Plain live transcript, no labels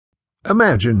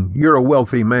Imagine you're a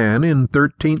wealthy man in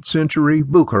 13th century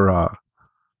Bukhara.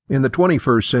 In the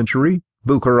 21st century,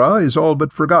 Bukhara is all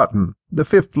but forgotten, the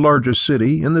fifth largest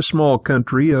city in the small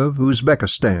country of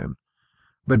Uzbekistan.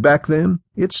 But back then,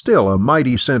 it's still a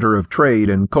mighty center of trade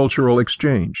and cultural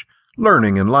exchange,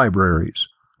 learning and libraries,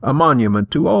 a monument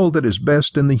to all that is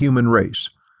best in the human race.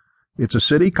 It's a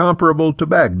city comparable to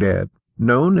Baghdad,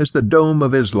 known as the Dome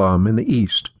of Islam in the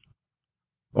East.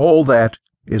 All that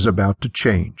is about to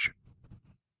change.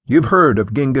 You've heard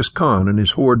of Genghis Khan and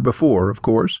his horde before, of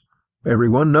course.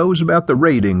 Everyone knows about the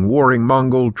raiding, warring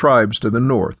Mongol tribes to the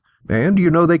north, and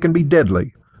you know they can be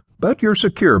deadly. But you're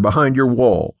secure behind your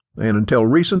wall, and until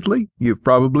recently, you've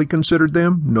probably considered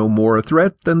them no more a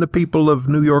threat than the people of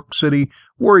New York City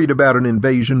worried about an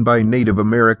invasion by Native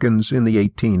Americans in the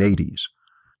 1880s.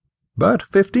 But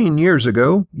 15 years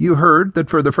ago, you heard that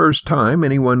for the first time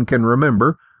anyone can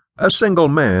remember, a single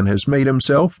man has made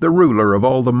himself the ruler of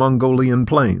all the Mongolian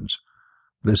plains.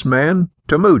 This man,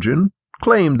 Temujin,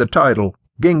 claimed the title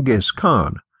Genghis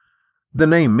Khan. The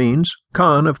name means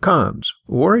Khan of Khans,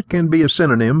 or it can be a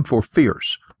synonym for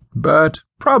fierce. But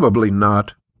probably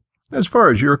not. As far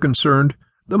as you're concerned,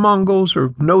 the Mongols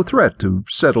are no threat to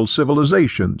settled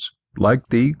civilizations, like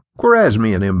the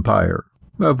Khwarezmian Empire,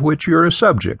 of which you're a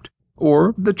subject,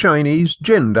 or the Chinese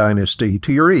Jin dynasty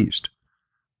to your east.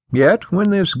 Yet,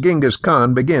 when this Genghis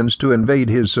Khan begins to invade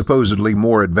his supposedly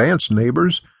more advanced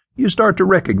neighbors, you start to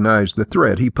recognize the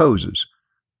threat he poses.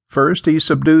 First, he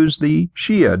subdues the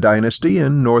Xia dynasty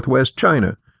in northwest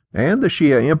China, and the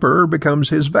Xia emperor becomes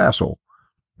his vassal.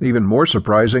 Even more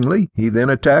surprisingly, he then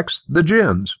attacks the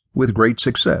Jins, with great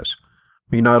success.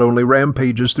 He not only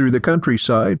rampages through the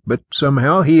countryside, but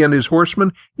somehow he and his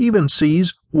horsemen even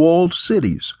seize walled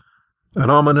cities, an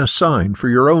ominous sign for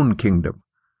your own kingdom.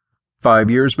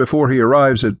 5 years before he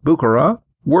arrives at Bukhara,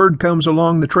 word comes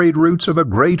along the trade routes of a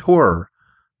great horror.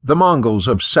 The Mongols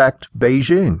have sacked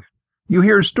Beijing. You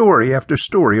hear story after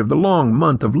story of the long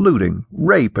month of looting,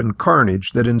 rape, and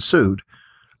carnage that ensued.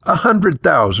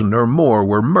 100,000 or more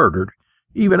were murdered,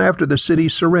 even after the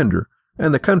city's surrender,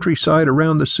 and the countryside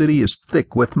around the city is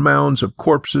thick with mounds of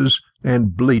corpses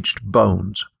and bleached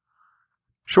bones.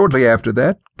 Shortly after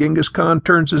that, Genghis Khan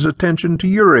turns his attention to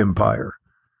your empire.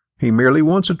 He merely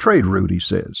wants a trade route, he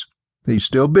says. He's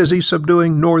still busy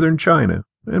subduing northern China,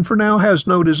 and for now has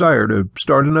no desire to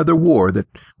start another war that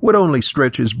would only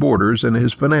stretch his borders and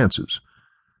his finances.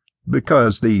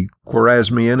 Because the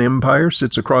Khwarezmian Empire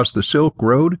sits across the Silk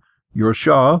Road, your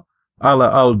Shah,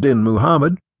 Ala al-Din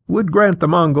Muhammad, would grant the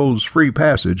Mongols free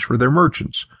passage for their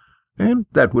merchants, and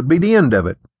that would be the end of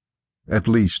it, at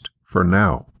least for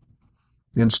now.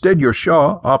 Instead, your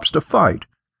Shah opts to fight.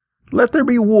 Let there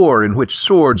be war in which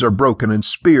swords are broken and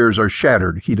spears are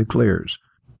shattered, he declares.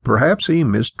 Perhaps he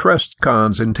mistrusts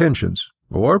Khan's intentions,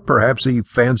 or perhaps he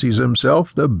fancies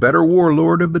himself the better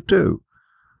warlord of the two.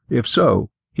 If so,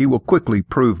 he will quickly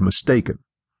prove mistaken.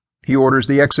 He orders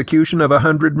the execution of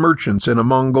 100 merchants in a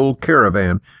Mongol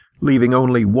caravan, leaving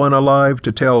only one alive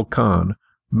to tell Khan,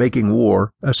 making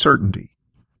war a certainty.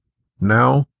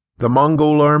 Now, the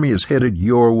Mongol army is headed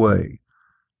your way.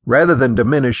 Rather than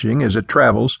diminishing as it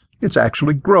travels, it's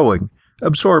actually growing,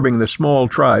 absorbing the small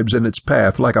tribes in its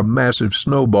path like a massive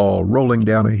snowball rolling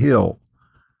down a hill.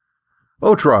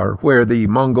 Otrar, where the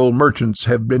Mongol merchants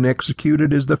have been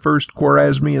executed, is the first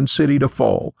Khwarezmian city to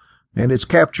fall, and its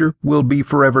capture will be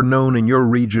forever known in your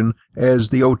region as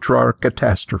the Otrar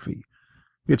catastrophe.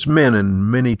 Its men and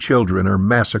many children are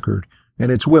massacred,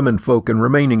 and its womenfolk and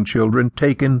remaining children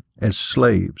taken as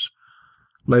slaves.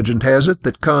 Legend has it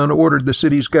that Khan ordered the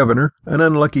city's governor, an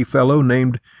unlucky fellow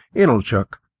named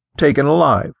Inalchuk, taken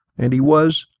alive, and he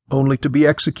was only to be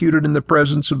executed in the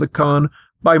presence of the Khan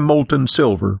by molten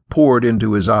silver poured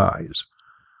into his eyes.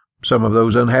 Some of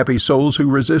those unhappy souls who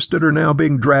resisted are now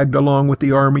being dragged along with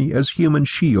the army as human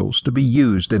shields to be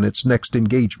used in its next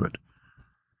engagement.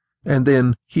 And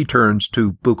then he turns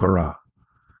to Bukhara.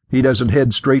 He doesn't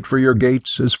head straight for your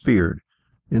gates as feared.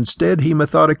 Instead, he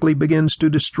methodically begins to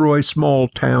destroy small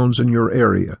towns in your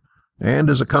area, and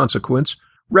as a consequence,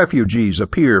 refugees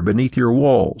appear beneath your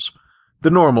walls. The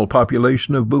normal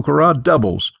population of Bukhara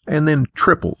doubles and then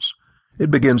triples.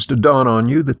 It begins to dawn on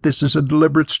you that this is a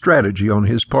deliberate strategy on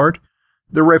his part.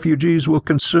 The refugees will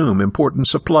consume important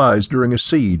supplies during a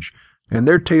siege, and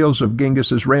their tales of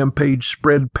Genghis's rampage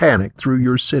spread panic through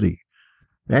your city.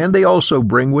 And they also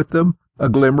bring with them a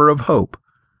glimmer of hope.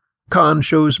 Khan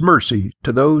shows mercy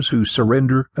to those who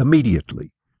surrender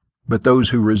immediately, but those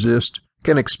who resist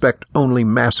can expect only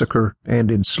massacre and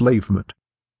enslavement.